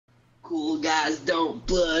Cool guys don't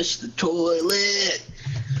flush the toilet.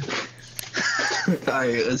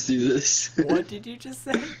 Alright, let's do this. What did you just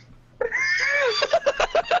say?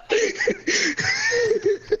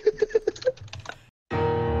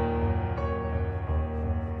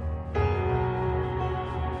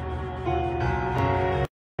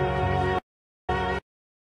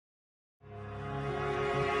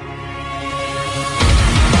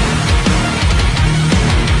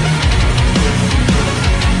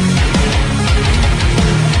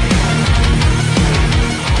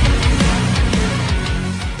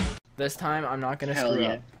 This time, I'm not gonna screw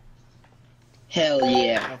up. Hell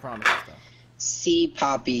yeah. No promises, though. See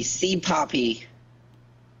Poppy.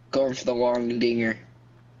 Going for the long dinger.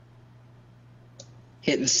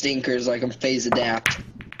 Hitting stinkers like I'm phase adapt.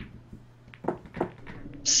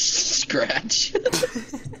 Scratch.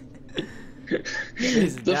 The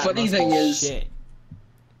funny thing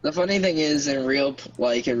is, in real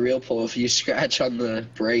pull, if you scratch on the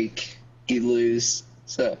brake, you lose.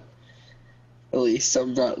 So, at least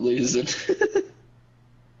I'm not losing. I'm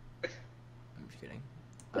just kidding.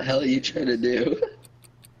 The hell are you trying to do?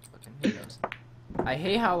 Fucking who knows. I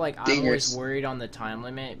hate how, like, Dingers. I'm always worried on the time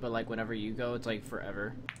limit, but, like, whenever you go, it's, like,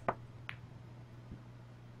 forever.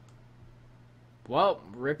 Well,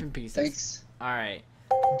 rip in pieces. Thanks. Alright.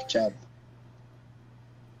 Good job.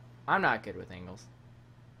 I'm not good with angles.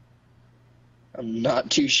 I'm not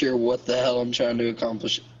too sure what the hell I'm trying to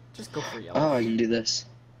accomplish. Just go for yellow. Oh, I can do this.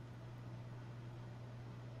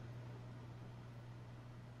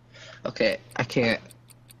 Okay, I can't.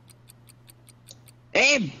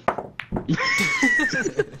 Aim!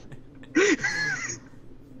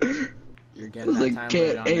 You're getting that time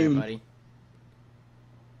limit on there, buddy.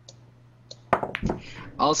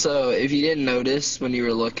 Also, if you didn't notice when you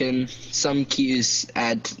were looking, some keys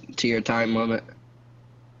add to your time limit.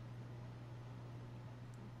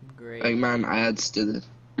 Great. Like mine adds to the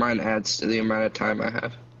amount of time I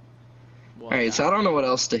have. Well, Alright, so I don't know what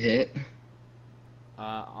else to hit.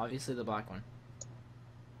 Obviously the black one.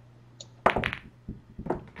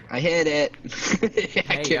 I hit it.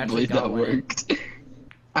 I Hey, can't believe that worked.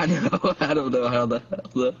 I know. I don't know how the hell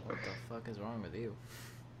though. What the fuck is wrong with you?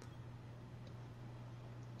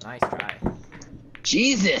 Nice try.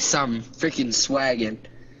 Jesus, I'm freaking swagging.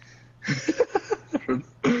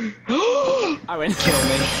 I win. Kill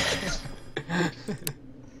me.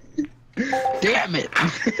 Damn it.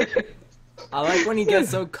 I like when he gets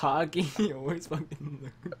so cocky, he always fucking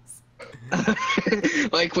loses.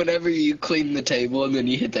 Like whenever you clean the table and then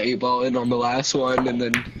you hit the 8-ball in on the last one and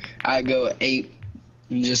then I go 8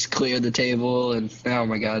 and just clear the table and oh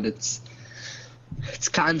my god, it's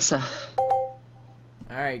kinda.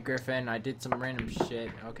 Alright, Griffin, I did some random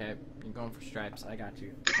shit. Okay, you're going for stripes. I got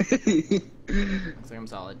you. Looks like I'm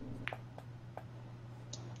solid.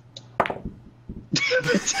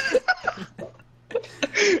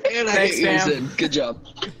 And I hit yours in. Good job.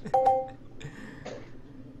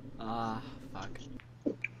 Fuck.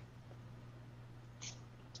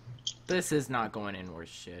 This is not going in worth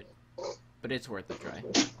shit. But it's worth a try.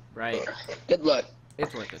 Right? Good luck.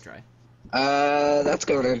 It's worth a try. That's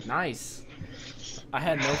going in. Nice. I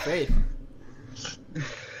had no faith.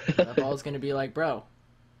 That ball's gonna be like, bro,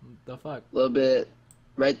 what the fuck? A little bit.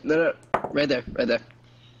 Right there.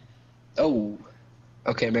 Oh.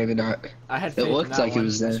 Okay, maybe not. I had faith It looked in that like one. it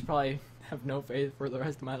was there. I should probably have no faith for the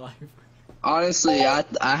rest of my life. Honestly, I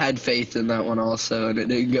had faith in that one also, and it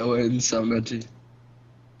didn't go in, so I'm not too...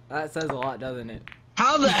 That says a lot, doesn't it?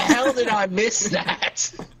 How the hell did I miss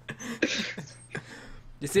that?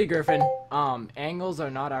 You see, Griffin, angles are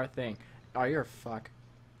not our thing. Oh, you're a fuck.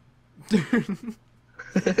 Dude.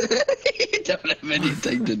 You don't have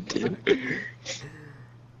anything to do.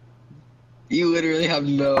 You literally have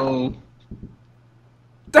no...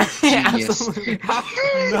 Absolutely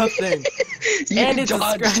nothing. You And it's a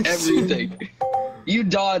dodged scratch. everything. You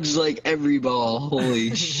dodged like every ball.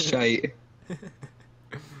 Holy shite.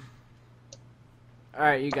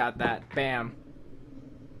 Alright, you got that. Bam.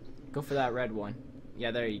 Go for that red one.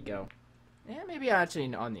 Yeah, there you go. Yeah, maybe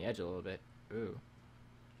actually on the edge a little bit. Ooh.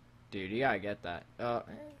 Dude, you gotta get that.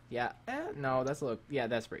 Yeah. No, that's a little... Yeah,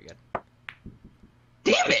 that's pretty good.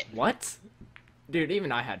 Damn it! What? Dude,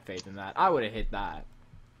 even I had faith in that. I would have hit that.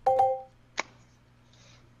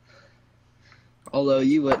 Although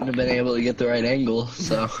you wouldn't have been able to get the right angle,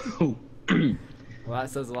 so... Well, that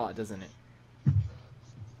says a lot, doesn't it?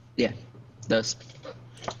 Yeah, it does.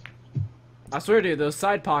 I swear, dude, those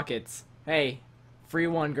side pockets. Hey, free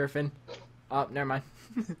one, Griffin. Oh, never mind.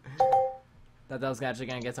 That was actually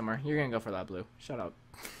gonna get somewhere. You're gonna go for that blue. Shut up.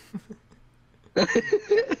 I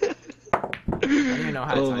don't even know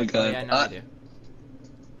how to Oh type. my god. Yeah, no idea.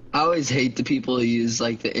 always hate the people who use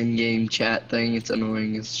like the in-game chat thing. It's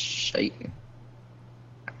annoying as shit.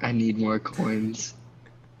 I need more coins.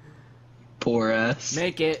 Poor ass.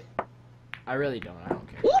 Make it. I really don't. I don't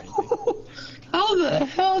care. Anything. How the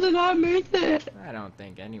hell did I make that? I don't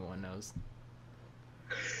think anyone knows.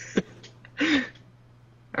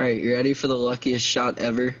 Alright, you ready for the luckiest shot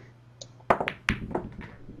ever?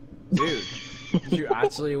 Dude, you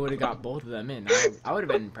actually would have got both of them in. I would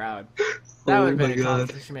have been proud. That would have been a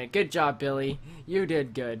accomplishment. Good job, Billy. You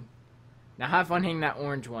did good. Now have fun hitting that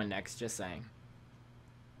orange one next, just saying.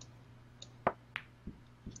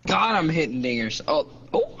 God, I'm hitting dingers. Oh,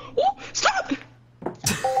 stop!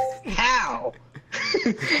 How?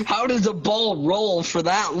 How does a ball roll for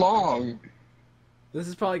that long? This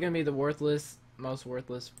is probably gonna be the most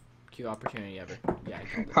worthless Q opportunity ever. Yeah.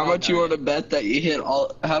 How much you want to bet that you hit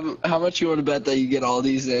all? How much you want to bet that you get all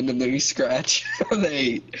these in and then you scratch on the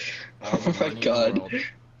 8? Oh my god.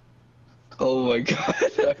 Oh my god.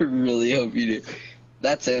 I really hope you do.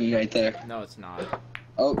 That's in right there. No, it's not.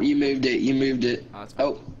 Oh, you moved it. You moved it.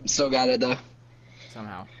 Oh, still got it though.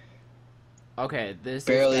 Somehow. Okay, this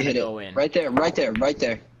barely is gonna hit go it. in. Right there, right there, right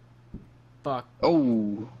there. Fuck.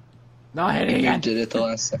 Oh. Not hitting again. Moved it at the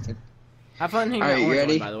last second. Have fun hitting that orange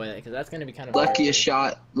one, by the way, because that's gonna be kind of luckiest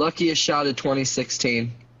shot of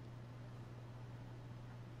 2016.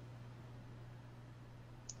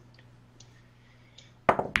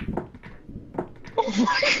 Oh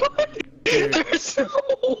my god! Dude. There's no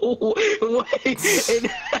way in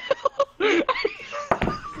hell!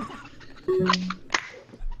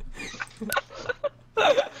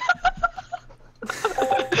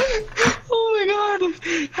 Oh my god!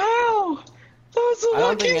 How? That was the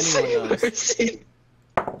luckiest thing I've ever seen.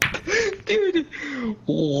 Dude,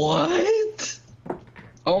 what?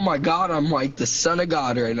 Oh my god, I'm like the son of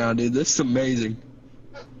God right now, dude. This is amazing.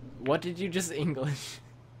 What did you just English?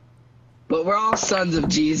 But we're all sons of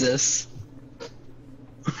Jesus.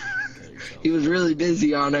 He was really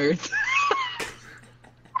busy on earth.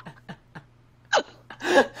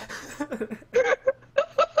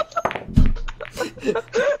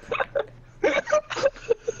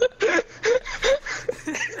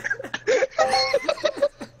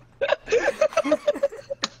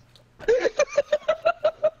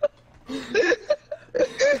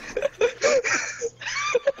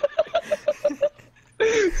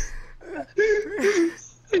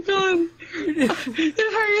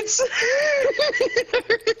 It hurts.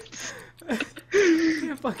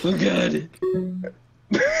 Oh god.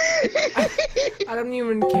 I don't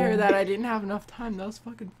even care that I didn't have enough time. That was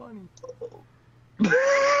fucking funny.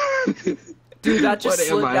 Dude, that just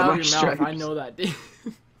slipped out of your mouth. I know that, dude.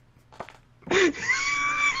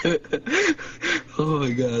 Oh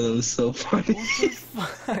my god, that was so funny. What the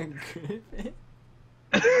fuck, Griffin?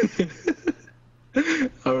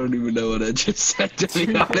 I don't even know what I just said, to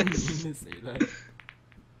be honest.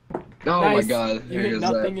 Oh nice. My god, you hit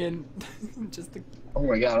nothing in. Just the... Oh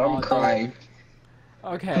my god, I'm crying.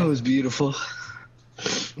 Okay. That was beautiful.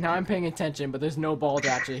 Now I'm paying attention, but there's no ball to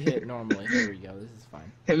actually hit normally. Here we go, this is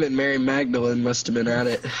fine. Him and Mary Magdalene must have been at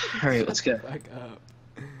it. Alright, let's go. Fuck up.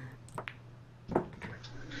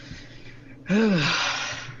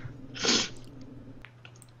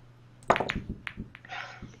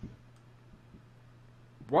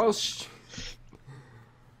 Whoa,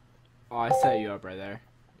 oh, I set you up right there.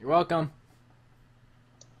 You're welcome.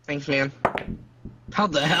 Thanks, man. How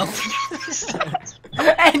the hell?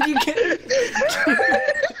 And you get...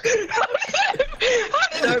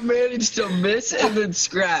 How did I manage to miss and then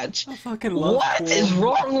scratch? I fucking love What pool. is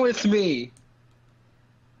wrong with me?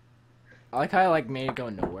 I like how I made it go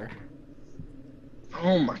nowhere.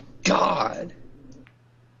 Oh my god.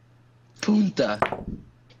 Punta.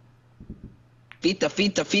 Fita,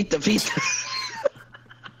 fita, fita, fita.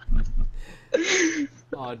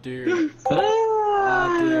 Oh, dude.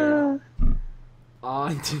 Oh, dude. Oh,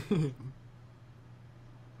 dude.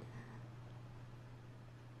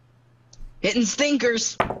 Hitting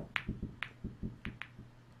stinkers.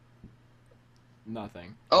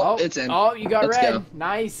 Nothing. Oh, it's in. Oh, you got Let's red. go.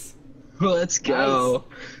 Nice. Let's go.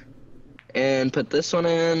 Nice. And put this one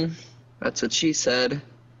in. That's what she said.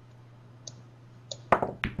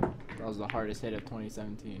 That was the hardest hit of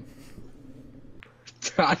 2017.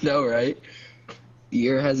 I know, right? The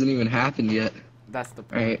year hasn't even happened yet. That's the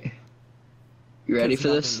point. Alright. You ready for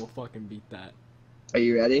this? We'll fucking beat that. Are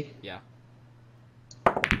you ready? Yeah.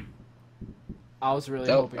 I was really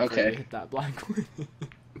hoping for you to hit that black one.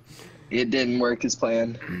 It didn't work as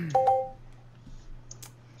planned.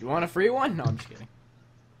 You want a free one? No, I'm just kidding.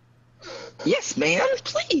 Yes, man,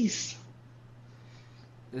 please.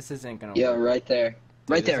 This isn't gonna work. work. Yeah, right there. Dude,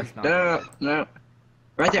 right there. No.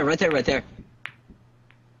 Right there, right there, right there.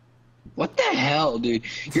 What the hell, dude?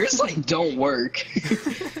 Yours like don't work. I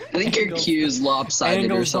think your queue is lopsided or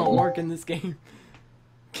Angles don't something. work in this game.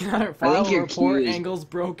 Can I I file think a your report? queue is... Angles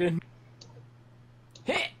broken.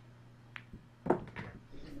 Hit! Dude,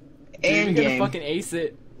 And you're gonna game. fucking ace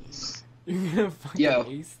it. You're gonna fucking Yo,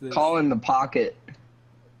 ace this. call in the pocket.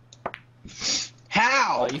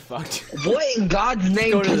 How? Oh, you fucked. What in God's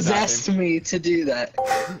name go to the possessed me to do that?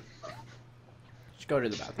 Just go to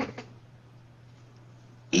the bathroom.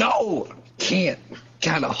 No! Can't.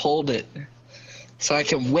 Gotta hold it. So I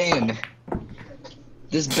can win.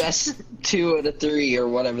 This best 2 out of 3 or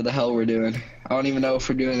whatever the hell we're doing. I don't even know if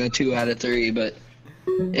we're doing a 2 out of 3, but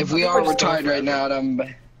if we are, we're tied right now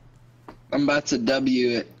and I'm about to W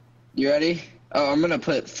it. You ready? Oh, I'm gonna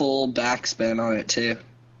put full backspin on it too.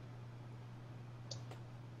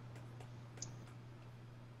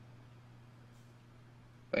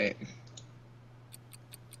 Wait.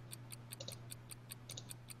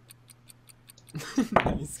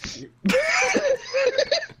 Nice. Cute.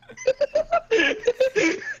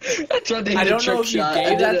 I tried to hit I a don't trick know if you shot.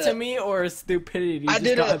 gave that to me or stupidity I just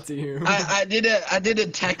did got a, to you. I did a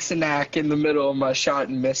Texanac in the middle of my shot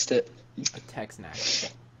and missed it. A tech snack.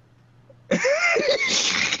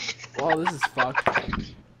 Oh, this is fucked.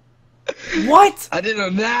 What? I did a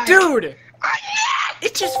knack. Dude! I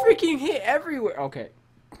It just freaking hit everywhere. Okay.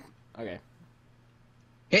 Okay.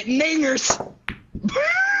 hit ningers.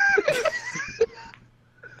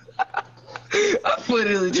 I'm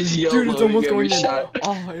literally just yelling. Dude, it's almost every going in. shot.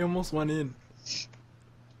 Oh, I almost went in.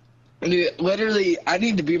 Dude, literally, I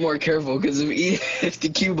need to be more careful because if the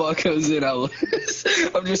cue ball goes in, I'll lose.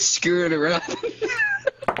 I'm just screwing around.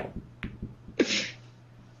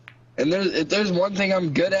 And if there's one thing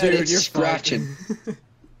I'm good at, Dude, it's you're scratching.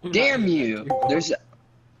 Damn you! There's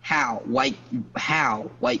how like how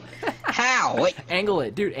like how like Angle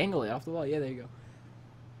it, dude. Angle it off the wall. Yeah, there you go.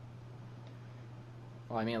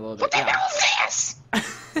 Oh, I mean a little bit. what the Yeah. hell is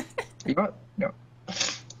this? You know what? No.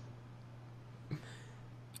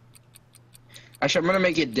 Actually, I'm gonna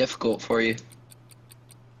make it difficult for you.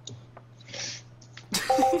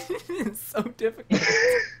 It's so difficult.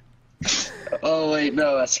 Oh wait,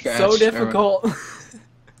 no, that's scratch. So Never mind. difficult.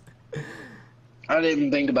 I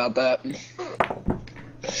didn't think about that.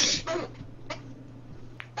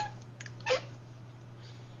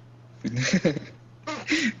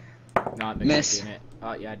 Not big Miss. doing it.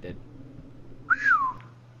 Oh yeah, I did.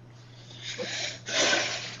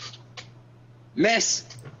 Miss.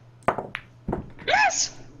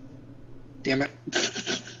 Miss. Damn it.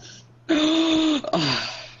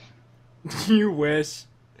 You wish.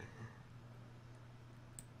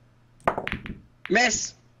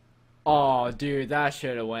 Miss. Oh, dude, that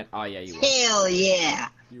should have went. Oh yeah, you won. Hell yeah.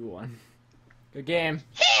 You won. Good game.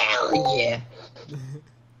 Hell yeah.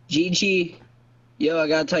 GG. Yo, I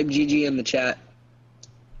gotta type GG in the chat.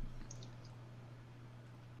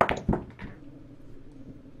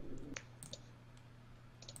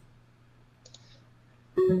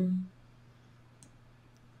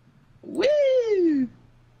 Woo!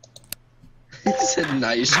 It's a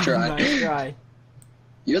nice try. Nice try.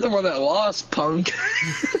 You're the one that lost, punk.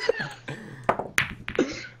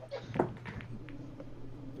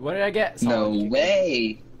 What did I get? No Solid.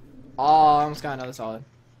 way. Oh, I almost got another solid.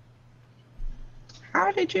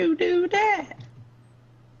 How did you do that?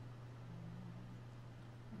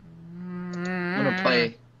 I'm gonna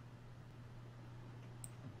play.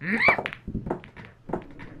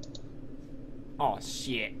 Oh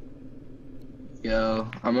shit. Yo,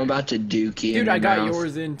 I'm about to dookie in Dude, your I got mouth.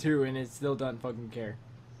 yours in too, and it still doesn't fucking care.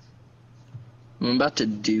 I'm about to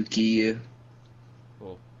dookie you.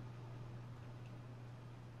 Cool.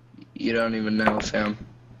 You don't even know, fam.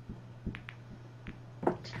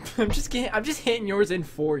 I'm just hitting yours in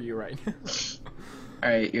for you right now.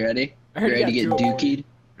 Alright, you ready? I You already ready to get got two. dookied?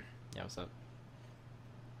 Yeah, what's up?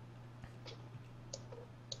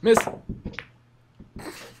 Miss.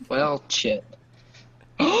 Well, shit.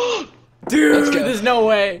 Dude, Let's go. there's no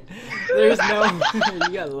way. There's no way.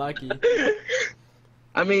 You got lucky.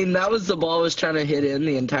 I mean, that was the ball I was trying to hit in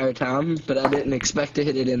the entire time, but I didn't expect to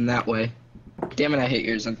hit it in that way. Damn it, I hit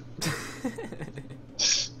yours in.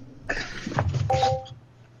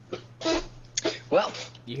 Well,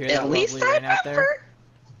 You hear at that least lovely I rain out there?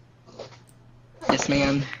 remember. Yes,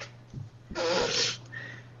 man.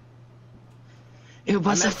 It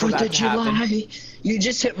was the meant for 4th that of to happen. July. You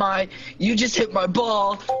just hit my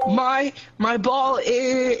ball. My ball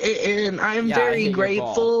in. I am Yeah, I very hit your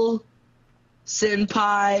grateful.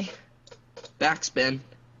 Senpai. Backspin.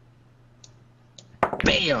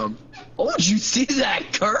 Bam. Oh, did you see that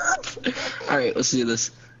curve? Alright, let's do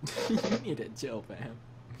this. You need to chill, fam.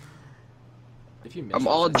 If you miss I'm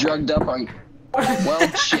all drugged up on. Well,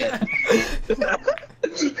 shit.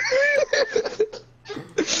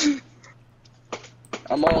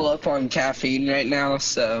 I'm all up on caffeine right now,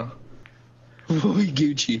 so we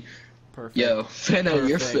Gucci. Perfect. Yo, Finna,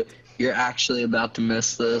 Perfect. you're actually about to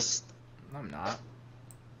miss this. I'm not.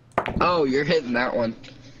 Oh, you're hitting that one.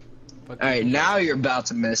 All Alright, now you're about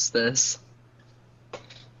to miss this.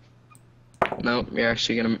 Nope, you're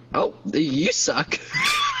actually gonna. Oh, you suck.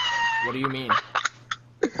 What do you mean?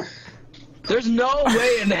 There's no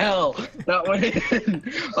way in hell that one.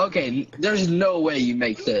 Okay, there's no way you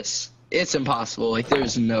make this. It's impossible. Like,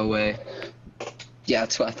 there's no way. Yeah,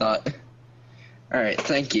 that's what I thought. Alright,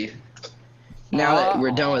 thank you. Now that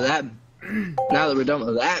we're done with that. Now that we're done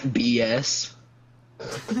with that BS.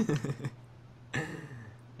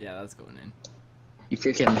 Yeah, that's going in. You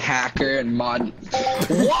freaking hacker and mod.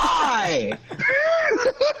 Why?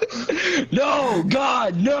 No,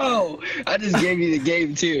 God, no! I just gave you the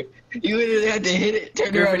game too. You literally had to hit it,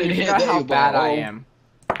 turn around, and hit That's the how bad ball. I am.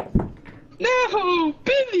 No,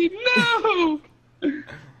 Billy, no!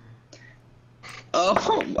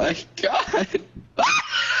 Oh my God!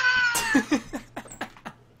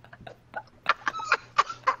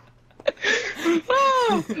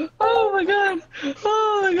 Oh my God!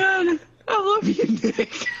 Oh my God! I love you,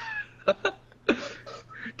 Nick.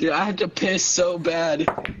 Dude, I had to piss so bad.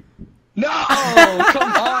 No!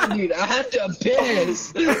 Come on, dude. I have to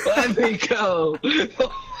piss. Let me go.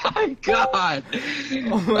 Oh my God.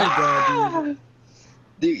 Oh my God, dude.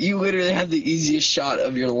 Dude, you literally have the easiest shot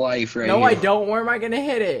of your life right No, here. I don't. Where am I gonna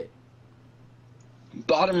hit it?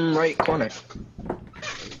 Bottom right corner. There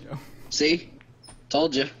you go. See?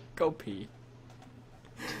 Told you. Go pee.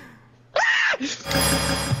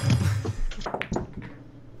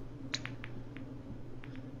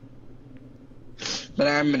 But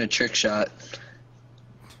I'm in a trick shot.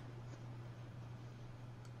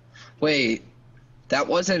 Wait, that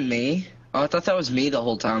wasn't me? Oh, I thought that was me the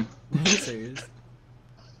whole time. Are you serious?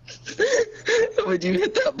 When you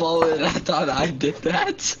hit that ball in, I thought I did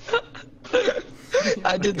that.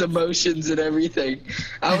 I did the motions and everything.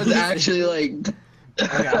 I was actually like,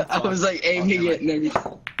 I was like aiming it and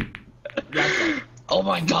everything. Oh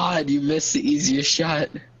my God, you missed the easiest shot.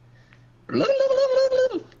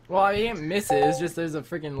 Well, I didn't miss it. It's just there's a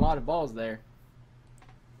freaking lot of balls there.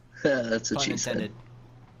 That's what Pun she intended. said.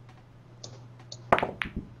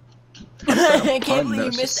 I can't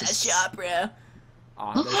believe you missed that shot, bro.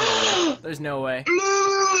 Aw, there's no way.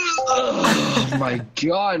 Oh my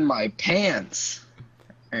God, my pants.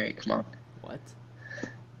 Alright, come on. What?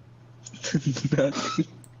 Nothing.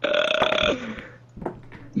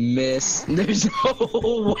 Miss. There's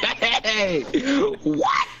no way.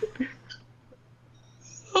 What?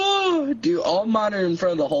 Oh, dude, all mine are in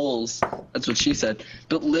front of the holes. That's what she said.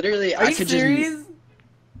 But literally, Are I you could serious? just.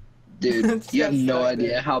 Dude, you have no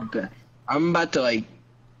idea how bad. I'm about to like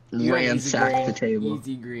You're an easy ransack green. the table.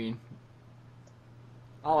 Easy green.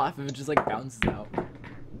 I'll laugh if it just like bounces out.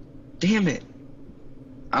 Damn it!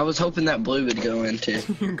 I was hoping that blue would go in too.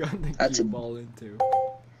 You got the That's cue a- ball into.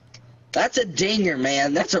 That's a dinger,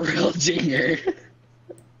 man. That's a real dinger.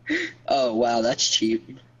 Oh wow, that's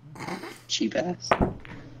cheap. Cheap ass.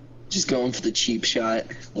 Just going for the cheap shot.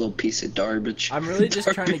 Little piece of garbage. I'm really just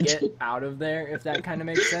trying to Garbage. get out of there, if that kind of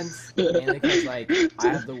makes sense. Mainly because, like, I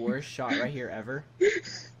have the worst shot right here ever.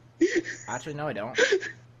 Actually, no, I don't.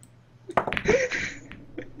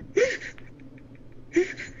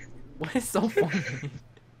 What is so funny?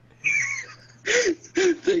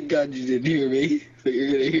 Thank God you didn't hear me, but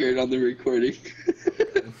you're gonna hear it on the recording.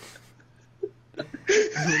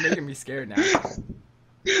 You're making me scared now.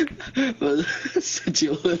 Well, such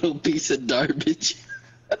a little piece of garbage.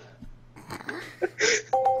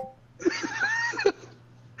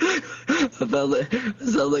 I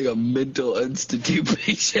sound like a mental institute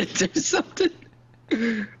patient or something.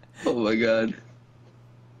 Oh my God.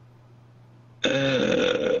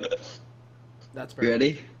 That's You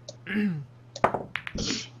ready?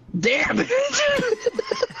 Damn it!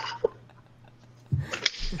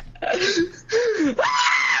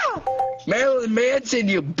 Marilyn Manson,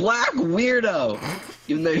 you black weirdo!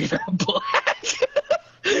 Even though you're not black.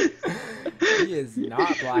 He is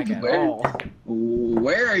not black at Where- all.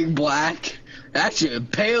 Wearing black. Actually, a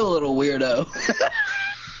pale little weirdo.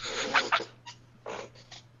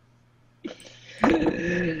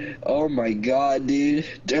 Oh my God, dude.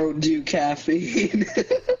 Don't do caffeine.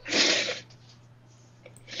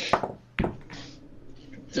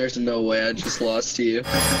 There's no way I just lost to you.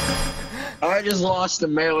 I just lost to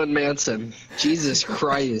Marilyn Manson. Jesus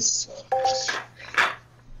Christ.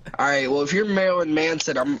 Alright, well, if you're Marilyn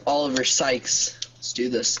Manson, I'm Oliver Sykes. Let's do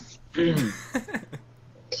this.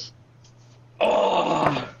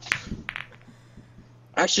 Oh.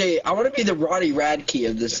 Actually, I want to be the Ronnie Radke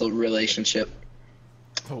of this relationship.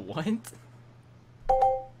 What?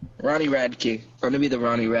 Ronnie Radke. I want to be the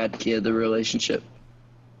Ronnie Radke of the relationship.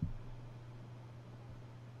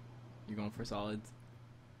 You going for solids?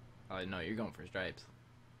 Oh no, you're going for stripes.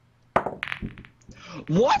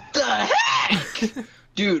 What the heck?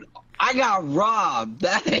 Dude, I got robbed.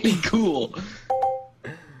 That ain't cool.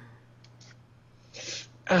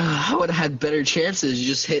 I would have had better chances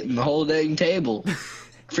just hitting the whole dang table.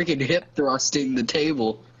 Freaking hip thrusting the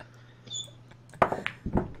table.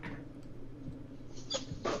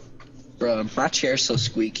 Bro, my chair's so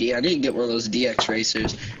squeaky. I need to get one of those DX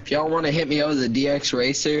racers. If y'all want to hit me over the DX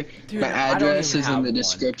racer, dude, my address is in the one.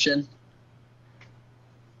 description.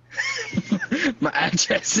 My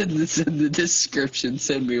address is in the description.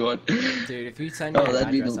 Send me one. Dude, if you send me an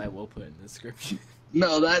address, I will put it in the description.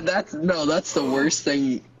 No, that's the worst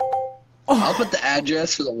thing. I'll put the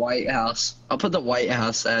address for the White House. I'll put the White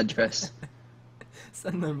House address.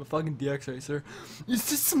 Send them a fucking DX racer. Is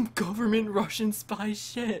this some government Russian spy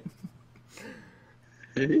shit?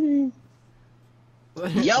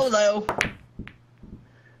 YOLO!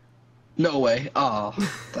 No way. Oh,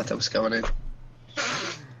 thought that was going in.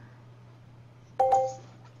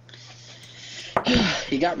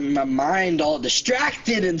 You got my mind all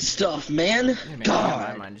distracted and stuff, man. Yeah, man, God.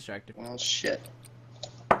 my mind distracted. Well, shit.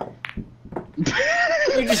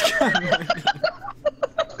 You just got money.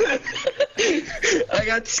 I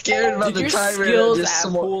got scared about the timer. Did your skills just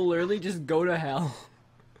at pool literally just go to hell?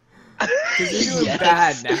 Cause you're doing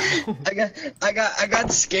bad now. I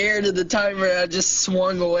got scared of the timer. I just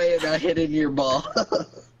swung away and I hit in your ball.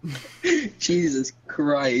 Jesus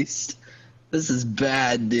Christ. This is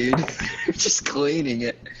bad, dude. You're just cleaning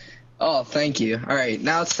it. Oh, thank you. Alright,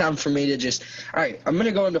 now it's time for me to just... Alright, I'm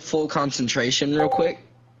gonna go into full concentration real quick.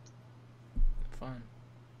 Fun.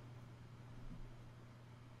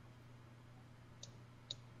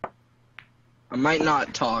 I might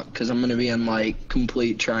not talk, because I'm gonna be in, like,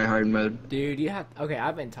 complete try-hard mode. Dude, you have... Okay,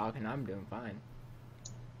 I've been talking. I'm doing fine.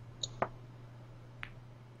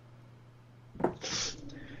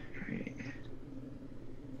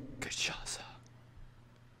 Good shot, sir.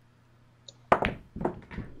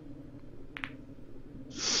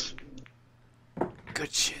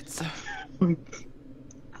 Good shit, sir. How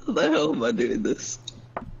the hell am I doing this?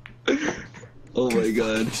 Oh my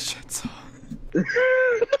god. Good shit, sir.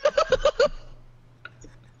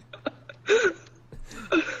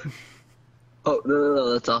 Oh,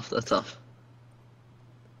 no, that's off, that's off.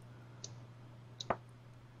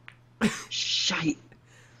 Shite.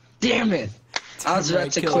 Damn it. I was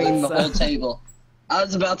about to clean the whole table. I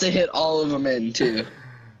was about to hit all of them in, too.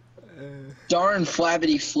 Darn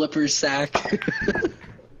flabbity flipper sack.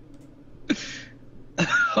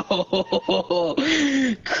 Oh,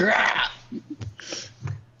 crap.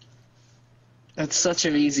 That's such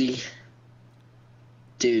an easy...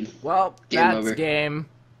 Dude. Well, Game that's over. game.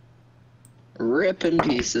 Rip in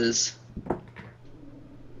pieces.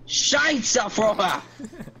 Scheiße, Frau!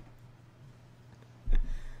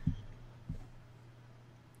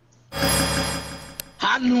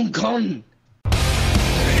 Hat nun komm!